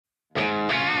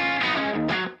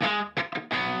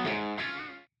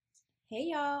Hey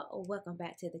y'all, welcome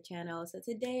back to the channel. So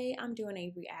today I'm doing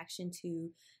a reaction to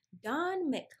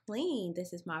Don McClean.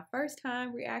 This is my first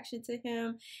time reaction to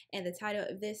him, and the title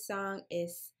of this song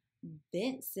is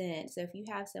Vincent. So if you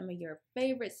have some of your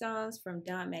favorite songs from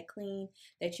Don McClean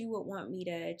that you would want me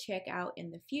to check out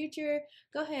in the future,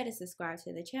 go ahead and subscribe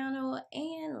to the channel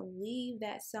and leave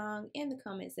that song in the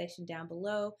comment section down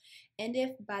below. And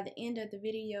if by the end of the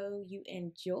video you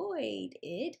enjoyed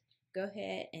it, go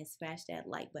ahead and smash that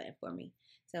like button for me.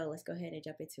 So let's go ahead and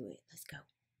jump into it. Let's go.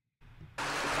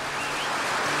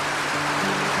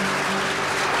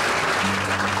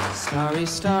 Starry,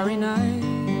 starry night,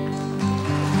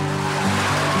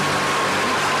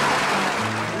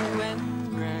 blue and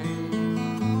gray.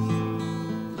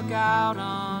 Look out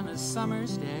on a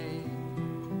summer's day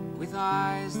with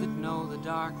eyes that know the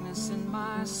darkness in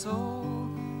my soul.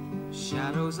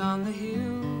 Shadows on the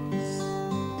hills,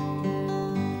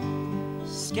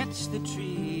 sketch the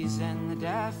trees and the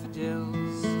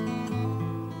daffodils,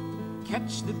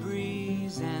 catch the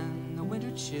breeze and the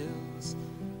winter chills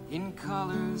in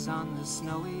colors on the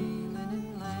snowy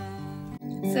linen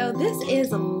land. So this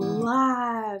is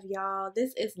live, y'all.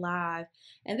 This is live.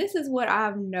 And this is what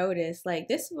I've noticed. Like,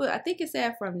 this was, I think it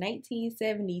said from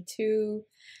 1972.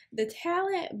 The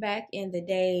talent back in the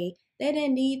day, they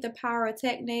didn't need the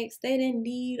pyrotechnics. They didn't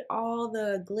need all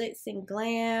the glitz and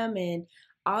glam and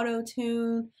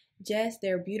auto-tune, just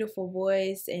their beautiful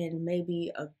voice and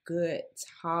maybe a good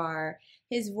guitar.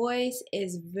 His voice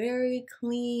is very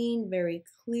clean, very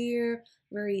clear,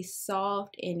 very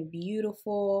soft and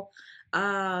beautiful,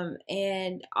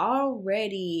 and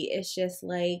already it's just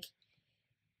like,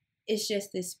 it's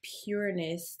just this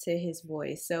pureness to his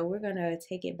voice. So we're gonna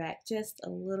take it back just a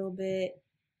little bit.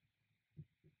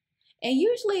 And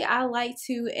usually I like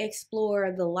to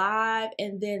explore the live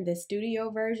and then the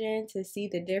studio version to see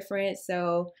the difference.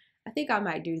 So I think I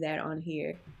might do that on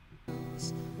here.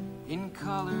 In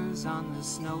colors on the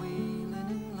snowy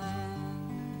linen land.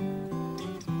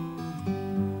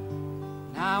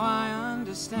 Now I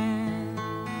understand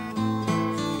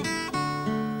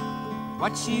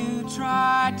what you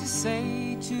tried to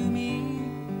say to me,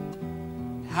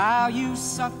 how you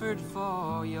suffered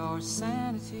for your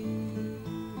sanity,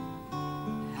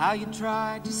 how you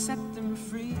tried to set them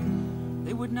free.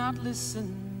 They would not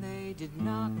listen, they did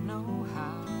not know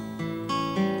how.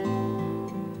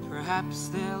 Perhaps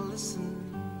they'll listen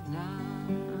now.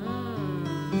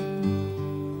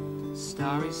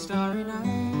 Starry, starry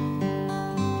night,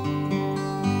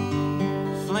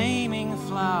 flaming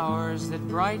flowers that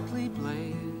brightly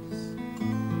blaze,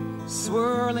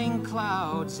 swirling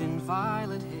clouds in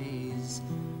violet haze,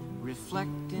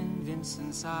 reflect in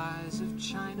Vincent's eyes of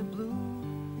china blue,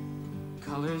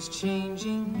 colors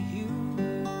changing hue,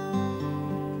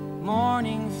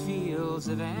 morning fields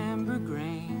of amber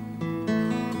grain,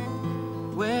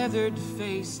 weathered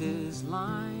faces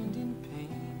lined in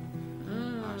pain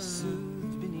are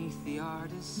soothed beneath the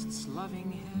artist's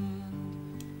loving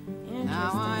hand.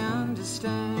 Now I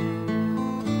understand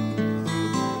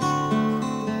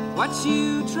what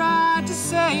you tried to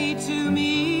say to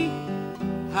me,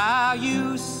 how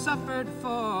you suffered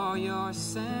for your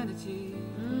sanity,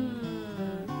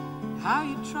 how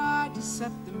you tried to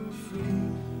set them free.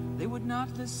 They would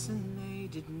not listen, they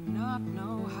did not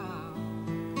know how.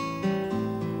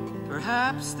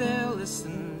 Perhaps they'll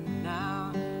listen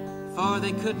now, for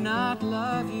they could not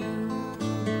love you,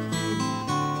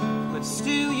 but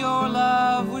still your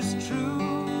love was true.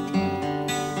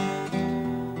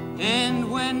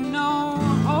 And when no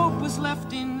hope was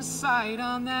left in sight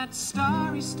on that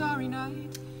starry, starry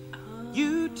night,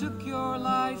 you took your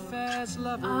life as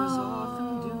lovers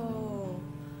often do.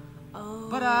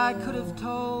 But I could have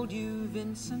told you,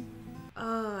 Vincent.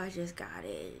 Oh, I just got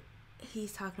it.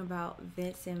 He's talking about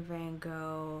Vincent van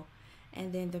Gogh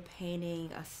and then the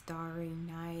painting A Starry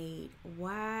Night.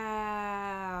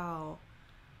 Wow.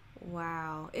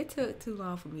 Wow. It took too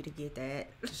long for me to get that.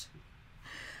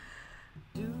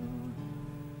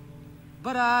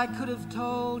 But I could have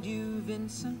told you,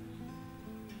 Vincent,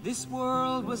 this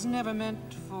world was never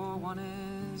meant for one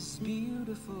as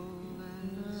beautiful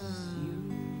as you.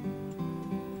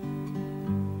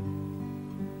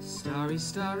 Starry,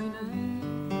 starry night,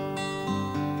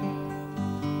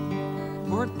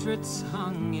 portraits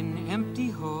hung in empty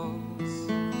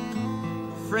halls,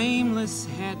 frameless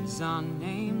heads on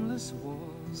nameless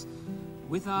walls,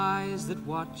 with eyes that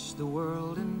watch the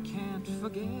world and can't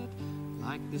forget,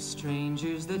 like the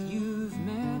strangers that you've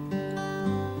met,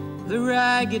 the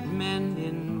ragged men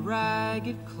in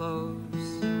ragged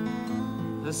clothes,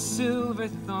 a silver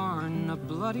thorn, a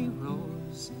bloody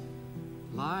rose,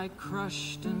 lie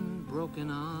crushed and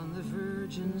broken on the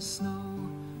virgin snow.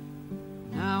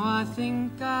 Now I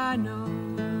think I know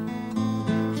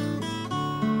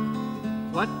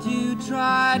what you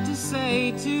tried to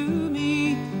say to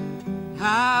me,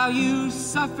 how you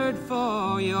suffered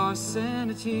for your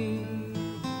sanity,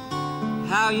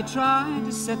 how you tried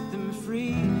to set them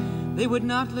free. They would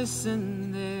not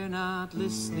listen, they're not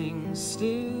listening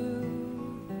still.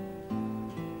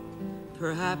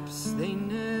 Perhaps they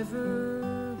never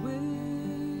will.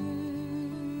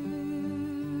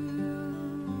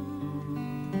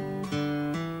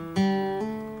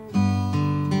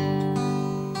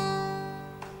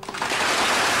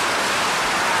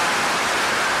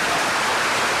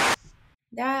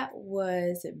 That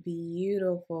was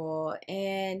beautiful.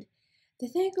 And the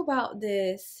thing about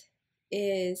this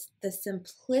is the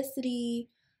simplicity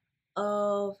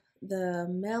of the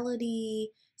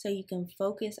melody, so you can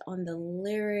focus on the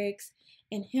lyrics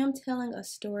and him telling a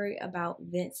story about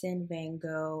Vincent van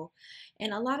Gogh.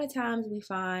 And a lot of times we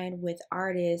find with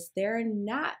artists, they're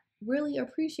not really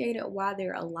appreciated while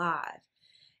they're alive.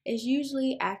 It's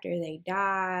usually after they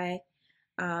die,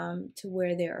 to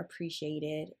where they're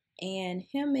appreciated. And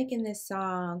him making this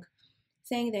song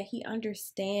saying that he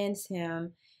understands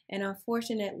him, and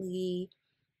unfortunately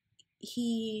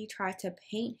he tried to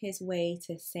paint his way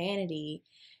to sanity.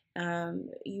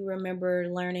 You remember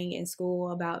learning in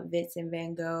school about Vincent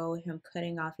van Gogh, him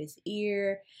cutting off his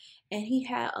ear, and he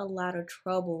had a lot of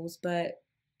troubles, but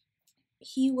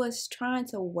he was trying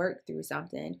to work through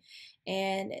something.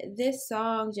 And this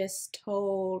song just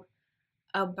told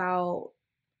about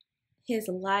his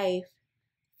life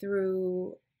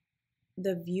through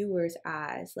the viewer's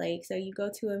eyes. Like, so you go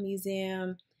to a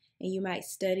museum and you might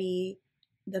study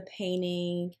the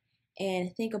painting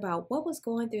and think about what was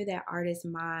going through that artist's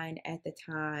mind at the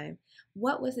time.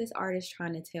 What was this artist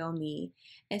trying to tell me?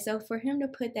 And so for him to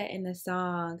put that in the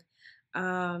song,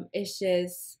 it's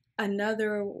just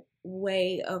another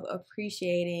way of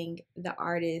appreciating the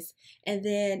artist, and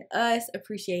then us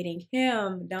appreciating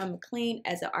him, Don McClean,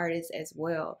 as an artist as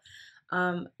well.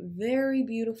 Very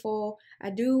beautiful.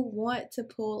 I do want to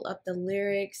pull up the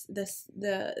lyrics,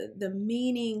 the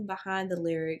meaning behind the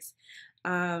lyrics.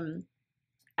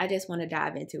 I just want to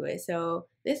dive into it. So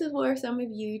this is where some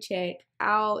of you check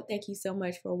out. Thank you so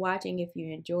much for watching. If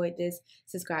you enjoyed this,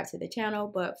 subscribe to the channel.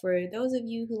 But for those of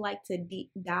you who like to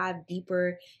dive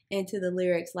deeper into the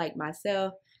lyrics like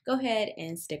myself, go ahead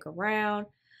and stick around.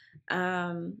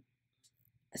 So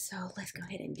let's go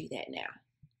ahead and do that now.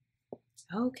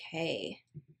 Okay.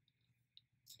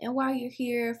 And while you're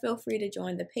here, feel free to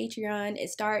join the Patreon.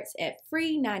 It starts at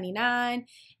free $99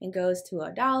 and goes to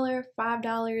 $1,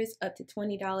 $5, up to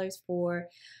 $20 for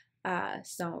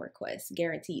song requests,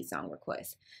 guaranteed song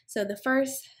requests. So the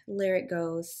first lyric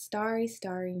goes, "Starry,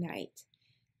 starry night,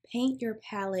 paint your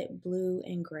palette blue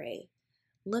and gray.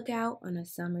 Look out on a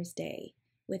summer's day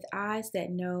with eyes that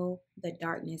know the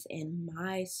darkness in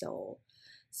my soul."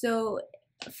 So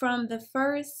from the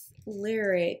first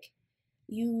lyric,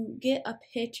 you get a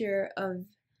picture of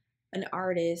an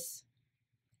artist,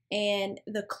 and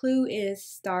the clue is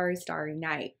starry, starry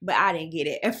night, but I didn't get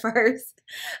it at first.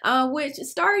 Which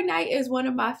Starry Night is one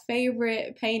of my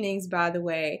favorite paintings, by the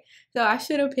way. So I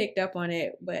should have picked up on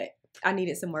it, but I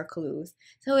needed some more clues.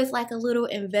 So it's like a little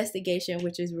investigation,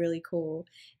 which is really cool.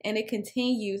 And it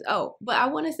continues. Oh, but I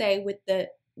want to say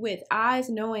with eyes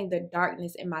knowing the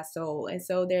darkness in my soul. And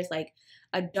so there's like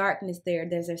a darkness there.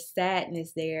 There's a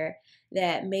sadness there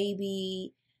that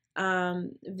maybe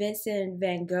Vincent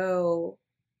van Gogh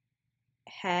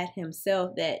had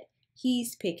himself that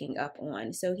he's picking up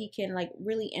on. So he can like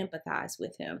really empathize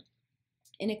with him.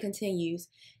 And it continues,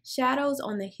 "Shadows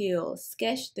on the hills,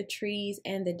 sketch the trees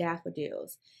and the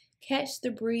daffodils. Catch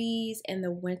the breeze and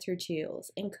the winter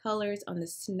chills, and colors on the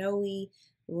snowy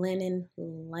linen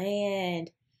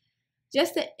land."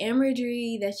 Just the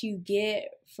imagery that you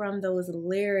get from those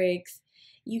lyrics,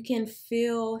 you can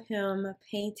feel him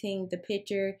painting the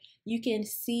picture. You can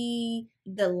see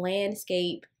the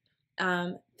landscape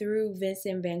through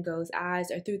Vincent van Gogh's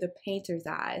eyes, or through the painter's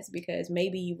eyes, because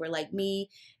maybe you were like me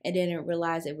and didn't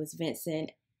realize it was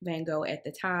Vincent van Gogh at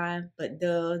the time, but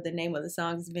the name of the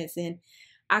song is Vincent.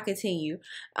 I continue.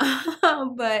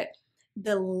 But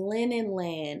the linen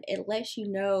land, it lets you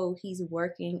know he's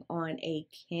working on a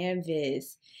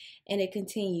canvas. And it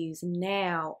continues,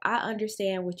 "Now I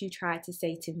understand what you tried to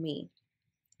say to me,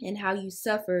 and how you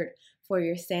suffered for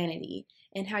your sanity,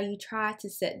 and how you tried to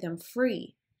set them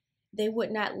free. They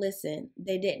would not listen.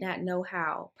 They did not know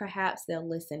how. Perhaps they'll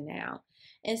listen now."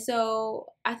 And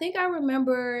so I think I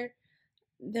remember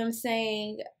them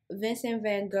saying Vincent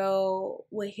van Gogh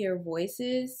would hear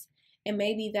voices, and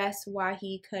maybe that's why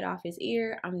he cut off his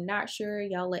ear. I'm not sure.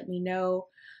 Y'all let me know.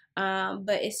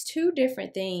 But it's two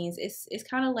different things. It's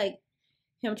kind of like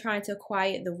him trying to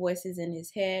quiet the voices in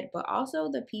his head, but also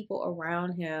the people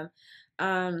around him.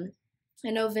 I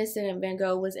know Vincent Van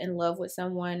Gogh was in love with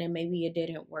someone and maybe it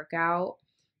didn't work out.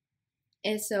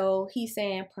 And so he's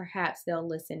saying perhaps they'll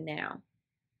listen now.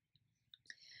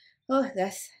 Oh,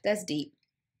 that's deep.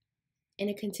 And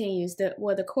it continues.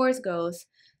 The chorus goes,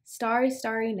 starry,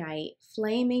 starry night,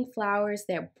 flaming flowers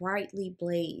that brightly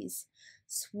blaze,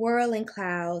 swirling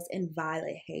clouds and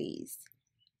violet haze,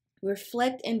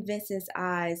 reflect in Vincent's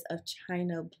eyes of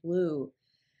china blue.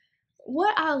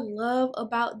 What I love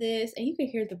about this, and you can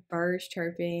hear the birds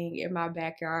chirping in my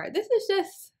backyard. This is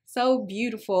just so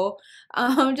beautiful.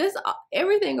 Just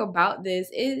everything about this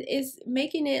is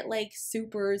making it like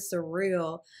super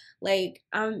surreal. Like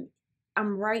I'm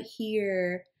right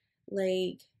here,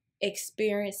 like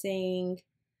experiencing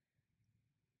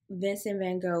Vincent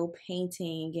Van Gogh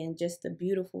painting and just the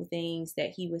beautiful things that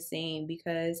he was seeing,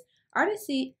 because artists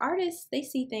they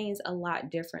see things a lot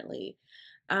differently.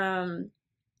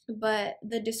 But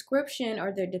the description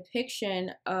or the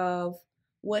depiction of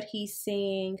what he's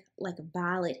seeing, like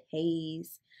violet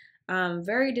haze,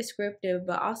 very descriptive,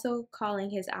 but also calling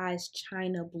his eyes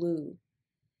china blue.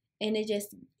 And it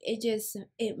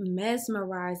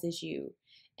mesmerizes you.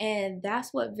 And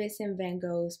that's what Vincent Van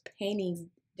Gogh's paintings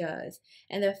does.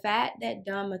 And the fact that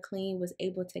Don McClean was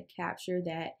able to capture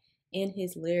that in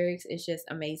his lyrics is just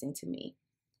amazing to me.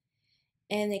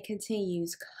 And it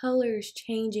continues, colors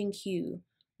changing hue,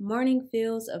 morning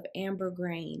fields of amber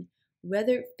grain,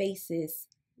 weathered faces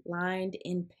lined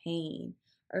in pain,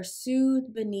 are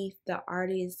soothed beneath the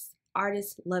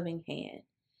artist's loving hand.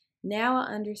 Now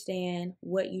I understand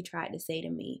what you tried to say to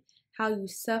me, how you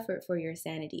suffered for your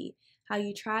sanity, how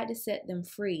you tried to set them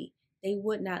free. They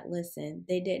would not listen.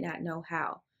 They did not know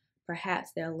how.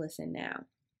 Perhaps they'll listen now.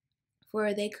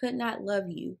 For they could not love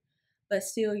you, but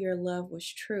still your love was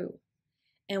true.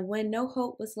 And when no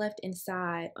hope was left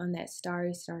inside on that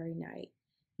starry, starry night,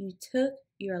 you took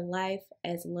your life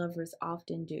as lovers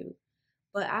often do.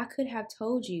 But I could have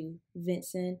told you,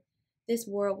 Vincent, this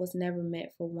world was never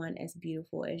meant for one as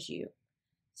beautiful as you.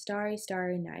 Starry,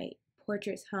 starry night,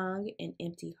 portraits hung in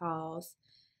empty halls,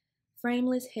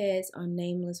 frameless heads on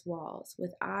nameless walls,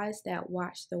 with eyes that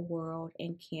watch the world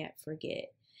and can't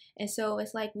forget. And so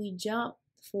it's like we jump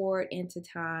forward into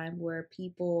time where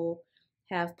people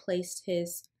have placed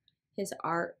his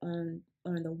art on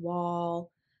the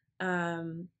wall,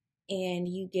 and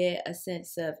you get a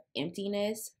sense of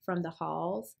emptiness from the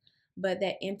halls, but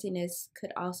that emptiness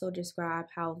could also describe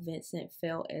how Vincent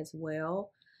felt as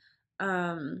well.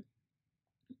 And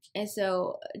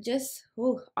so just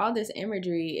all this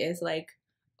imagery is like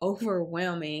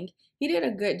overwhelming. He did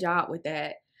a good job with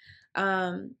that.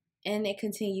 And it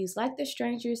continues, like the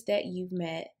strangers that you've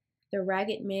met, the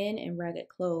ragged men in ragged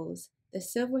clothes, the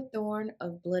silver thorn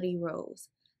of bloody rose,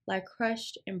 like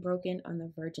crushed and broken on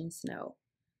the virgin snow.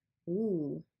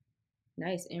 Ooh,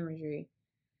 nice imagery.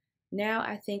 Now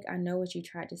I think I know what you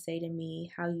tried to say to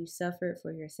me, how you suffered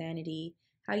for your sanity,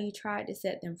 how you tried to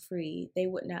set them free. They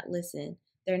would not listen.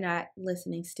 They're not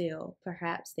listening still.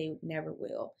 Perhaps they never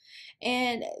will.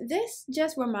 And this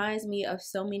just reminds me of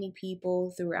so many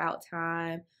people throughout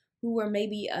time who were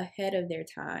maybe ahead of their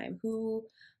time, who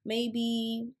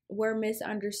maybe were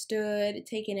misunderstood,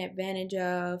 taken advantage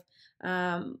of.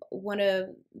 One of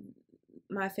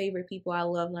my favorite people I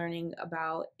love learning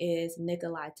about is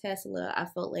Nikola Tesla. I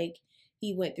felt like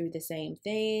he went through the same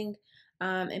thing.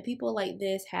 And people like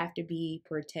this have to be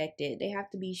protected. They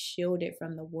have to be shielded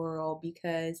from the world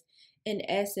because in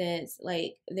essence,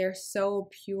 like they're so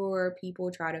pure,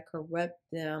 people try to corrupt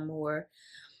them, or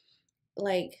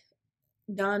like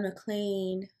Don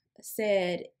McClean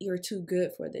said, you're too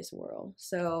good for this world.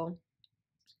 So,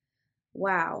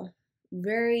 wow.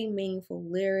 Very meaningful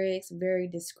lyrics, very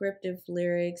descriptive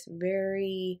lyrics,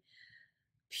 very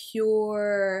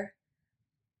pure,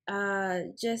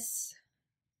 just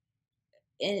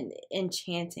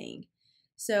enchanting.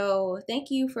 So thank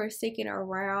you for sticking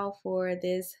around for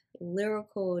this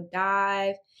lyrical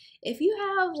dive. If you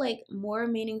have like more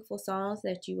meaningful songs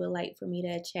that you would like for me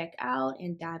to check out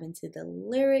and dive into the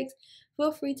lyrics,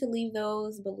 feel free to leave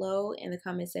those below in the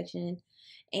comment section,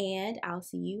 and I'll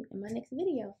see you in my next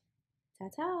video.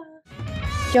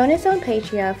 Ta-ta! Join us on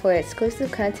Patreon for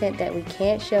exclusive content that we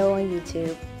can't show on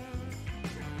YouTube.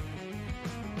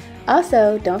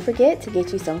 Also, don't forget to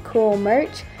get you some cool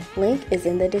merch. Link is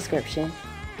in the description.